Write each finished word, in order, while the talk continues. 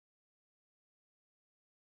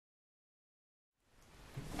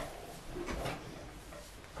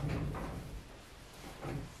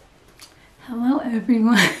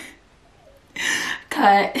everyone.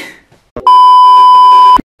 Cut.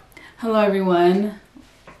 Hello everyone.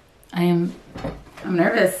 I'm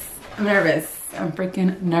nervous. I'm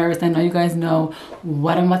freaking nervous. I know you guys know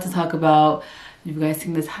what I'm about to talk about. You guys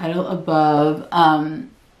seen the title above.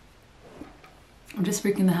 I'm just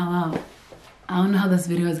freaking the hell out. I don't know how this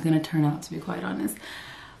video is gonna turn out, to be quite honest.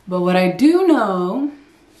 But what I do know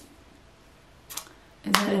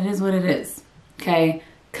is that it is what it is. Okay?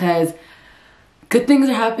 Because good things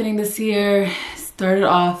are happening this year. Started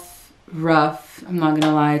off rough. I'm not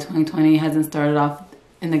gonna lie, 2020 hasn't started off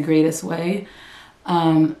in the greatest way.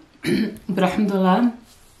 But alhamdulillah,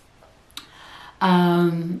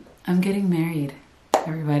 I'm getting married,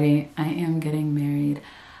 everybody. I am getting married.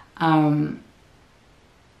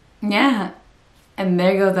 Yeah, and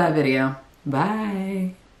there goes that video.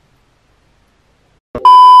 Bye.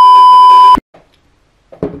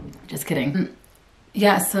 Just kidding.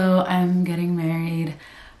 Yeah, so I'm getting married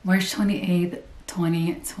March 28th,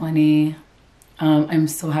 2020. I'm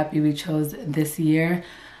so happy we chose this year.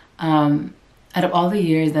 Out of all the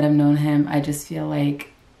years that I've known him, I just feel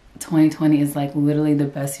like 2020 is like literally the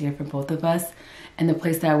best year for both of us. And the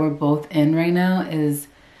place that we're both in right now is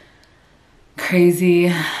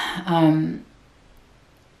crazy.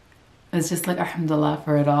 It's just like alhamdulillah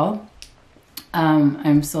for it all.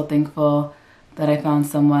 I'm so thankful that I found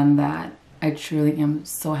someone that I truly am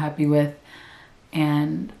so happy with.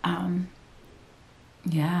 And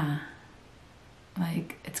yeah,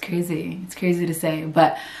 like it's crazy to say,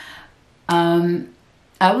 but I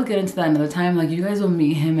will get into that another time. Like, you guys will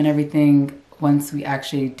meet him and everything once we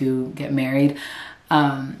actually do get married.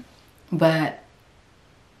 But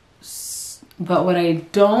what I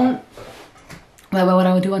do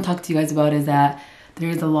want to talk to you guys about is that there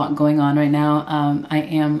is a lot going on right now. I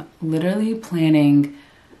am literally preparing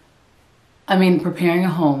a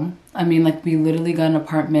home. Like, we literally got an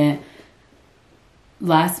apartment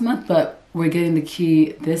last month, but we're getting the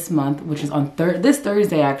key this month, which is on this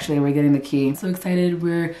Thursday. Actually, we're getting the key. I'm so excited.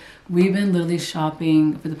 We've been literally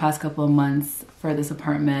shopping for the past couple of months for this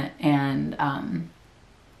apartment, and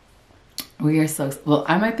we are so well.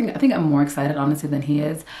 I think I'm more excited honestly than he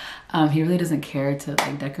is. He really doesn't care to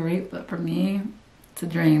like decorate, but for me, it's a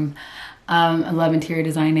dream. I love interior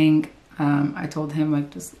designing. I told him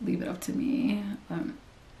like just leave it up to me.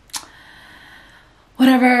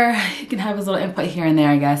 Whatever, he can have his little input here and there,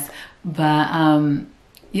 I guess. But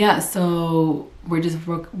yeah, so we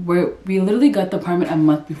literally got the apartment a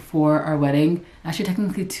month before our wedding. Actually,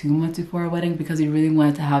 technically 2 months before our wedding, because we really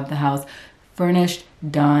wanted to have the house furnished,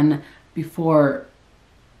 done before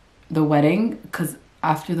the wedding. Because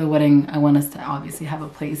after the wedding, I want us to obviously have a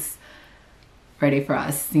place ready for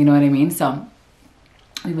us. You know what I mean? So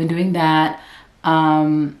we've been doing that.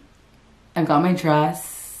 I got my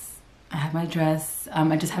dress. I have my dress.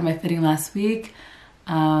 I just had my fitting last week.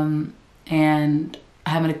 And I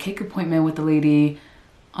have a cake appointment with the lady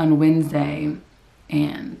on Wednesday.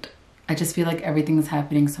 And I just feel like everything is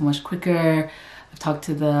happening so much quicker. I've talked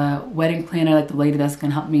to the wedding planner, like the lady that's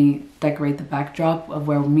gonna help me decorate the backdrop of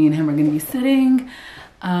where me and him are gonna be sitting.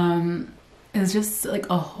 It's just like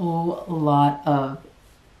a whole lot of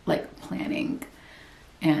like planning,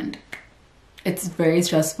 and it's very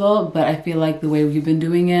stressful, but I feel like the way we've been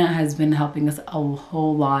doing it has been helping us a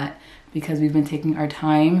whole lot, because we've been taking our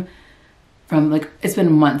time from like, it's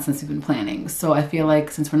been months since we've been planning. So I feel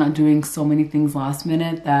like since we're not doing so many things last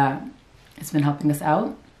minute, that it's been helping us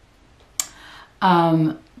out.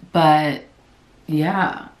 But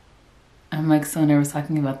yeah, I'm like so nervous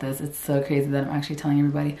talking about this. It's so crazy that I'm actually telling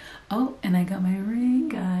everybody. Oh, and I got my ring,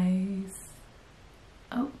 guys.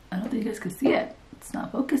 Oh, I don't think you guys could see it. It's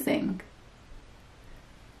not focusing.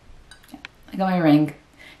 Yeah, I got my ring.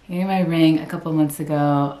 He gave me my ring a couple months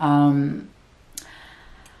ago.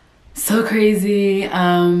 So crazy.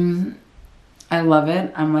 I love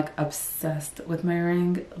it. I'm like obsessed with my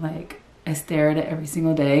ring. Like, I stare at it every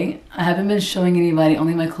single day. I haven't been showing anybody,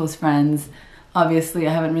 only my close friends. Obviously,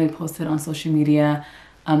 I haven't really posted on social media.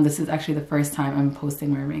 This is actually the first time I'm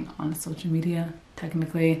posting my ring on social media,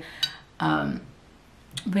 technically. But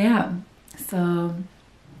yeah, so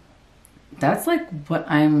that's like what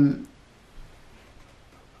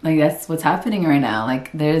that's what's happening right now.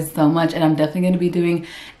 Like, there's so much, and I'm definitely going to be doing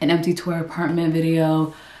an empty tour apartment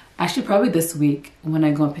video. Actually, probably this week when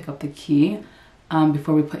I go and pick up the key,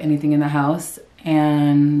 before we put anything in the house.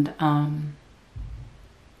 And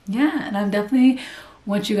yeah, and I definitely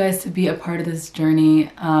want you guys to be a part of this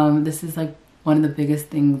journey. This is like one of the biggest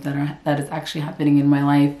things that is actually happening in my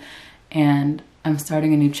life, and I'm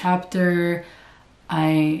starting a new chapter.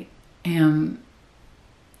 I am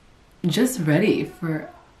just ready for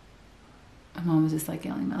My mom was just like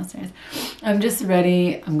yelling downstairs. I'm just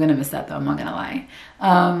ready. I'm gonna miss that though, I'm not gonna lie.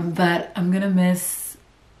 But I'm gonna miss,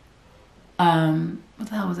 what the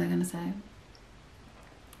hell was I gonna say?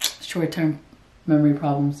 Short-term memory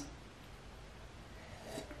problems.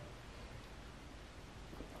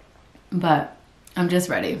 But I'm just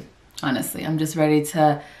ready, honestly. I'm just ready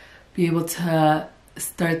to be able to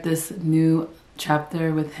start this new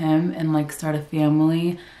chapter with him and like start a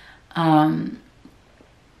family.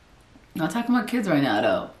 Not talking about kids right now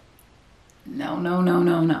though.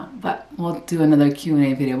 No. But we'll do another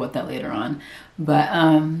Q&A video about that later on. But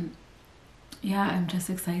yeah, I'm just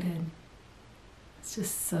excited. It's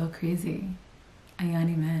just so crazy.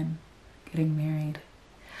 Ayani man getting married.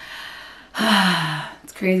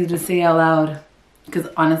 It's crazy to say out loud because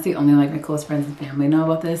honestly only like my close friends and family know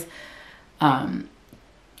about this.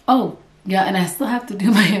 Oh yeah, and I still have to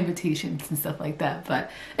do my invitations and stuff like that,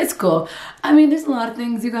 but it's cool. I mean, there's a lot of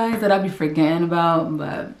things, you guys, that I'll be forgetting about,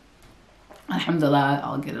 but alhamdulillah,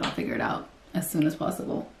 I'll get it all figured out as soon as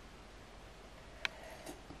possible.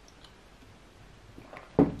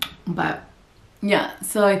 But yeah,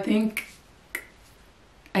 so I think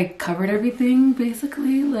I covered everything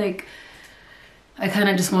basically. Like, I kind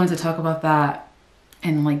of just wanted to talk about that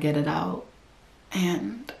and like get it out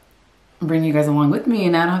and bring you guys along with me,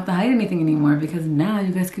 and I don't have to hide anything anymore because now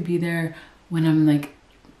you guys could be there when I'm like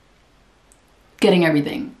getting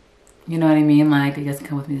everything. You know what I mean? Like, you guys can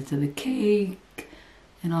come with me to the cake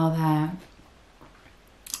and all that.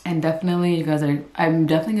 And definitely you guys are, I'm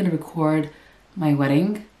definitely going to record my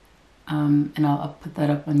wedding. And I'll put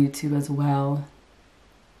that up on YouTube as well.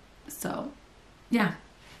 So yeah.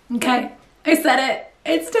 Okay. I said it.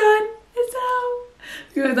 It's done. It's out.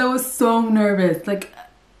 You guys, I was so nervous. Like,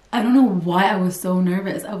 I don't know why I was so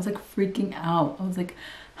nervous. I was like freaking out. I was like,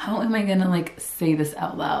 how am I gonna like say this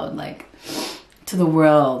out loud, like to the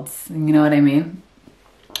world? You know what I mean?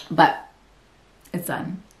 But it's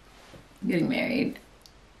done. I'm getting married.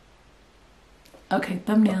 Okay,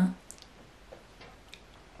 thumbnail.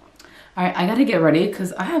 All right, I gotta get ready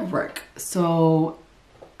because I have work. So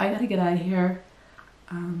I gotta get out of here.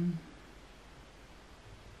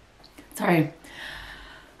 Sorry.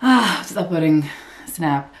 Just uploading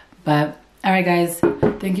Snap. But all right, guys,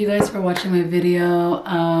 thank you guys for watching my video.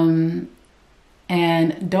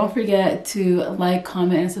 And don't forget to like,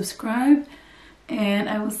 comment, and subscribe. And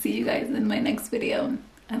I will see you guys in my next video.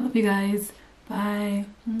 I love you guys. Bye.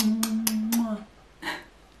 Mwah.